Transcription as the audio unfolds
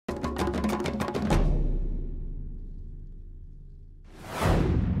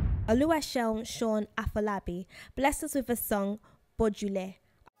Oluwaseun Sean Afolabi blessed us with a song, Bojule.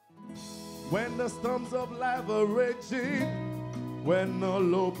 When the storms of life are raging, when all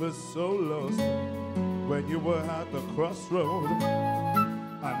hope is so lost, when you were at the crossroad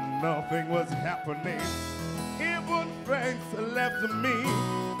and nothing was happening, even friends left me.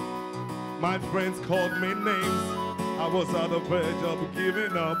 My friends called me names. I was on the verge of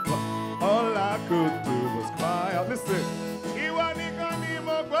giving up. All I could do was cry out. Listen.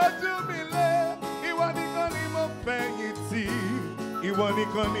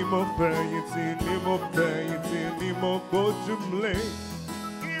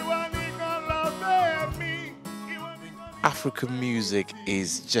 African music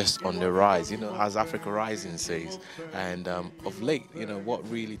is just on the rise, you know, as Africa Rising says. And of late, you know, what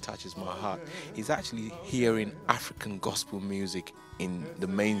really touches my heart is actually hearing African gospel music in the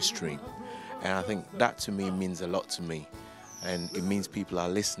mainstream. And I think that to me means a lot to me. And it means people are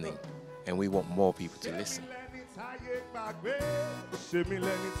listening, and we want more people to listen.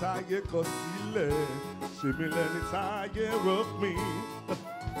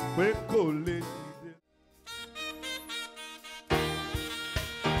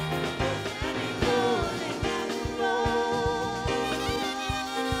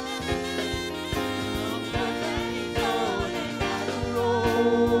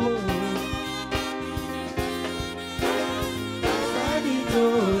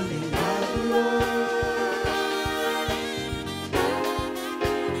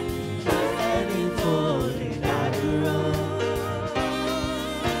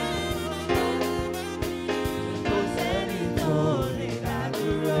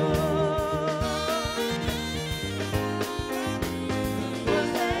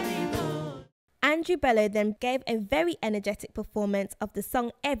 Andrew Bello then gave a very energetic performance of the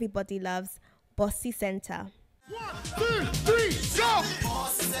song everybody loves, Bossy Center. 1, 2, 3, go!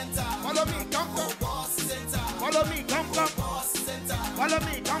 Bossy Center. Follow me, come, come. Bossy Center. Follow me, come, come. Bossy Center. Follow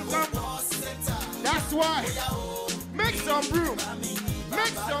me, come, come. Bossy Center. That's why. Make some room.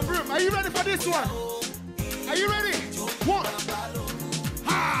 Make some room. Are you ready for this one? Are you ready? 1.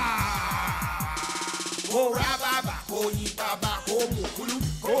 Ha! Oh, rababa, oh, yi baba, oh, mukulu,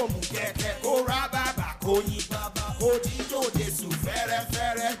 oh, mukeke, oh, rababa, oh, yi baba, oh, jijo desu, fere,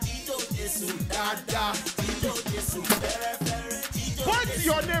 fere, jijo desu, dada, jijo desu, fere, fere, jijo. Point to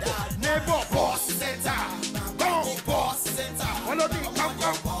your neighbor, neighbor, boss center, go, boss center, follow me, come,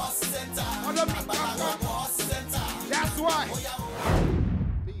 come, boss center, follow me, come, come, boss center. That's why.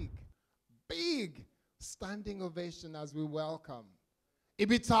 Big standing ovation as we welcome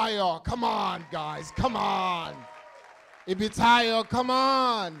Ibitayo. Come on, guys, come on. Ibitayo, come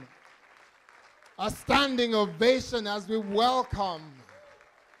on. A standing ovation as we welcome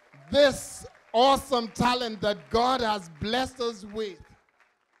this awesome talent that God has blessed us with.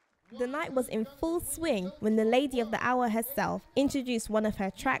 The night was in full swing when the lady of the hour herself introduced one of her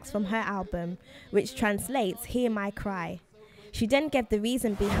tracks from her album, which translates Hear My Cry. She then gave the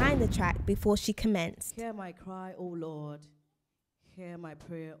reason behind the track before she commenced. Hear my cry, O Lord. Hear my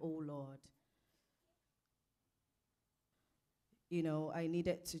prayer, O Lord. You know, I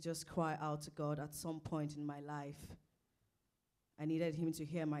needed to just cry out to God at some point in my life. I needed him to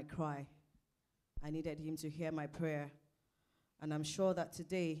hear my cry. I needed him to hear my prayer. And I'm sure that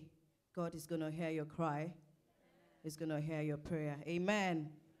today, God is going to hear your cry. He's going to hear your prayer. Amen.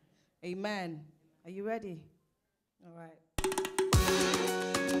 Amen. Are you ready? All right.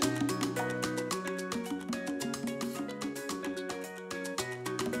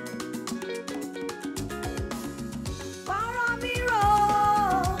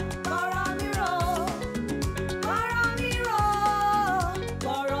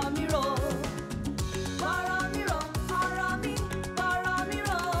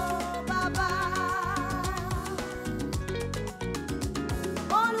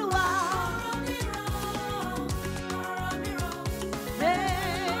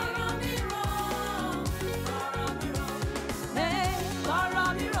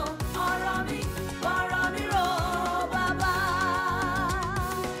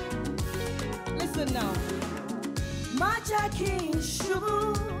 Now, Maja King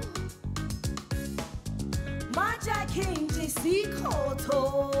Shubu, Maja King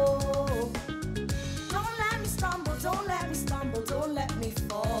Jisikoto. Don't let me stumble, don't let me stumble, don't let me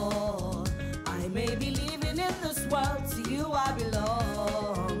fall. I may be living in this world, to you I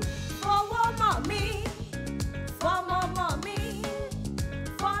belong. For one mommy, for more mommy,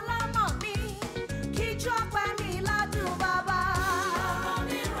 for la mommy, keep drop by me la do baba.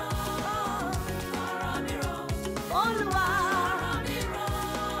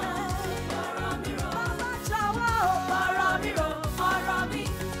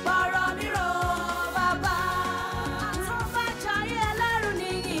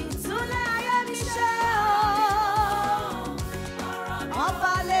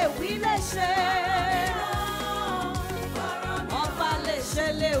 Ọba lè wí lè ṣe. Ọba lè ṣe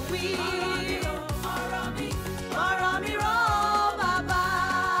lè wí. Ọ̀rọ̀ mi rọ̀ bàbá.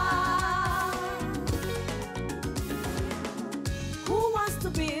 Who wants to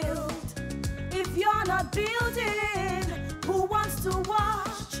build if you're not building? Who wants to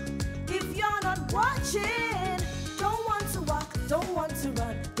watch if you're not watching? Don't want to walk, don't want to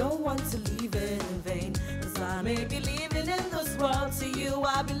run, don't want to leave it in vain. 'Cause I may be living in this world, to you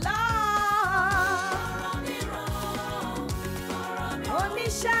I belong.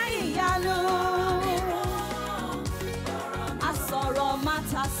 Oníṣẹ́ ìyanu, asọ̀rọ̀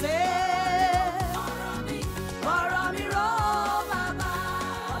mátàsé. Ọ̀rọ̀ mi rọ̀ bàbá.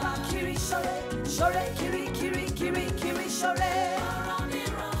 Ọba kiri ṣọ̀rẹ́, ṣọ̀rẹ́ kiri kiri kiri kiri ṣọ̀rẹ́.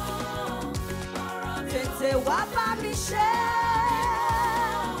 Tètè wá bá mi ṣe.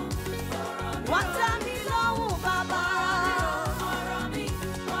 Wá dá mi lóhùn bàbá.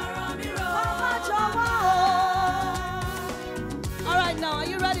 Bàbá jọ̀wọ́ o. All right, now are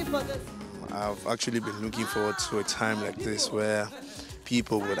you ready for this? I've actually been looking forward to a time like this where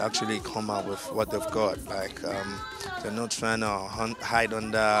people would actually come out with what they've got. Like, they're not trying to hide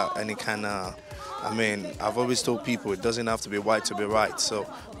under any kind of... I mean, I've always told people it doesn't have to be white to be right. So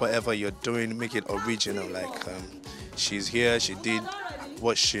whatever you're doing, make it original. Like, she's here, she did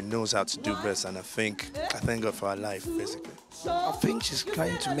what she knows how to do best, and I thank God for her life, basically. I think she's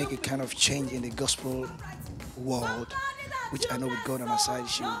trying to make a kind of change in the gospel world, which I know with God on her side,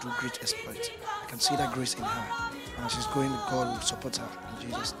 she will do great exploits. I can see that grace in her, and she's going, God will support her in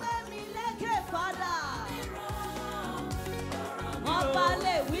Jesus' name.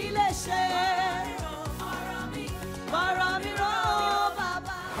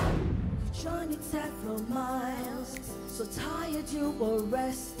 Journeyed several miles, so tired you were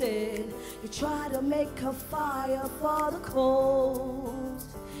resting. You tried to make a fire for the cold.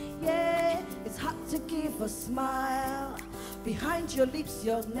 Yeah, it's hard to give a smile. Behind your lips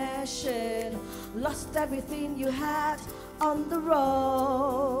you're gnashing. Lost everything you had on the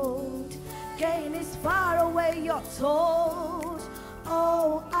road. Gain is far away, you're told.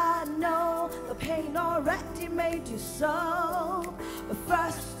 Oh, I know the pain already made you so. But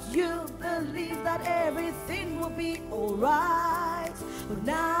first you believe that everything will be alright. But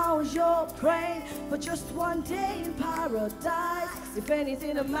now you're praying for just one day in paradise. If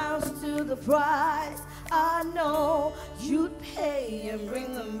anything amounts to the price, I know you'd pay and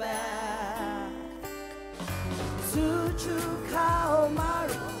bring them back. Tuju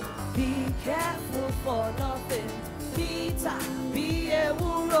Kaomaru, be careful for nothing. Peter, be a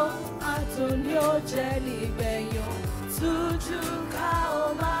wuro, Antonio Jenny Benyo. Tuju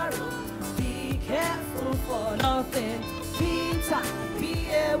Kaomaru, be careful for nothing. Peter, be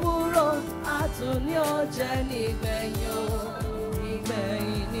a wuro, Antonio Jenny Benyo.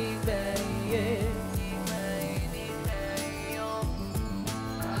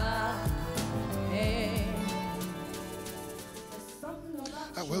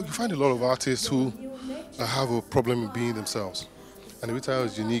 Well, you find a lot of artists who have a problem in being themselves. And Ibitayo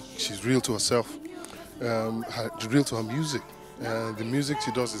is unique. She's real to herself, real to her music. And the music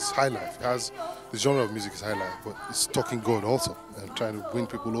she does is high life. The genre of music is high life, but it's talking God also and trying to win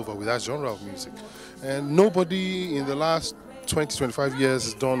people over with that genre of music. And nobody in the last 20, 25 years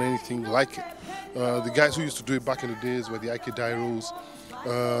has done anything like it. The guys who used to do it back in the days were the Ike Dairos,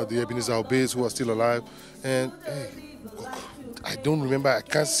 the Ebenezer Obeys, who are still alive. And hey, I don't remember, I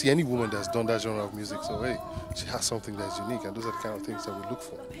can't see any woman that's done that genre of music. So hey, she has something that's unique, and those are the kind of things that we look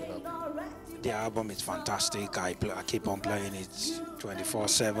for. The album is fantastic. I keep on playing it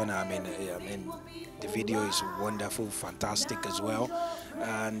 24/7. I mean, the video is wonderful, fantastic as well.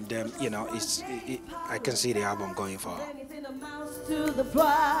 And you know, I can see the album going far. To the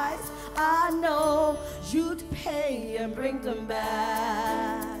price, I know you'd pay and bring them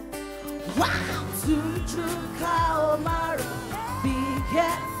back. Wow! Tuju Kaomaru, be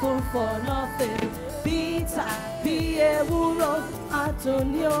careful for nothing. Peter, be a wuro,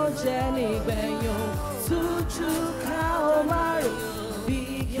 Antonio Jenny Benyo. Tuju Kaomaru,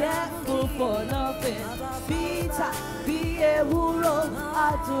 be careful for nothing. Peter, be a wuro,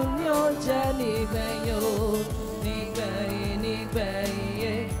 Antonio Jenny Benyo.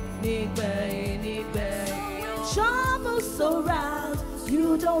 Trouble surround,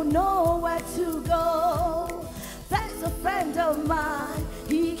 you don't know where to go. There's a friend of mine,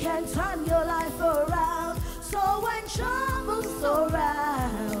 he can turn your life around. So when trouble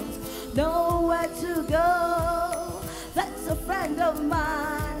surrounds, know where to go. That's a friend of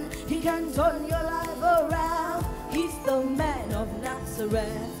mine, he can turn your life around. He's the man of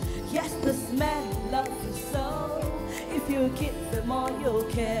Nazareth. Yes, this man loves you so. If you give him all your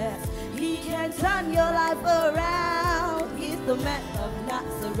cares, he can turn your life around. He's the man of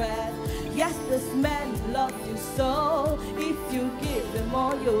Nazareth. Yes, this man loves you so. If you give him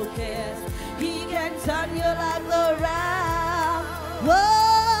all your cares, he can turn your life around. Whoa,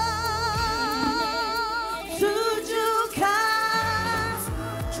 Tujuka.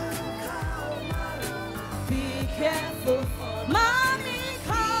 Be careful, mommy.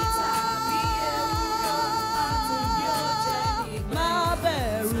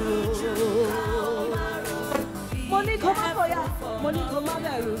 Money come up for ya, money come up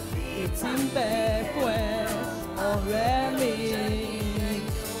there. It's in bed when already.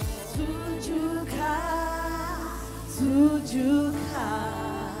 Tujuka,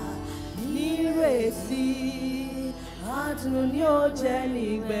 niresi, atunyo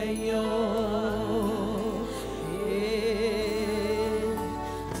jeni benyo.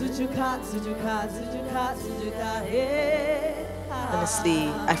 Tujuka, Honestly,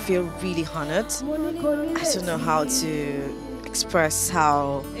 I feel really honored. I don't know how to express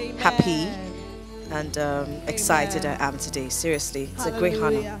how happy and excited I am today. Seriously, it's a great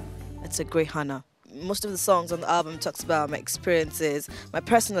honor. It's a great honor. Most of the songs on the album talks about my experiences, my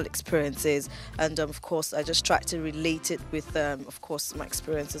personal experiences, and of course I just try to relate it with, of course, my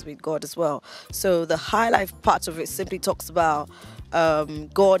experiences with God as well. So the high life part of it simply talks about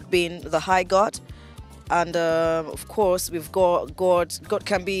God being the high God. And of course, with God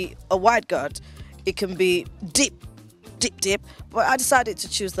can be a wide God. It can be deep. But I decided to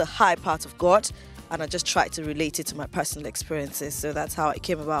choose the high part of God, and I just tried to relate it to my personal experiences. So that's how it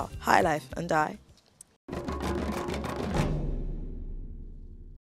came about. High life and I.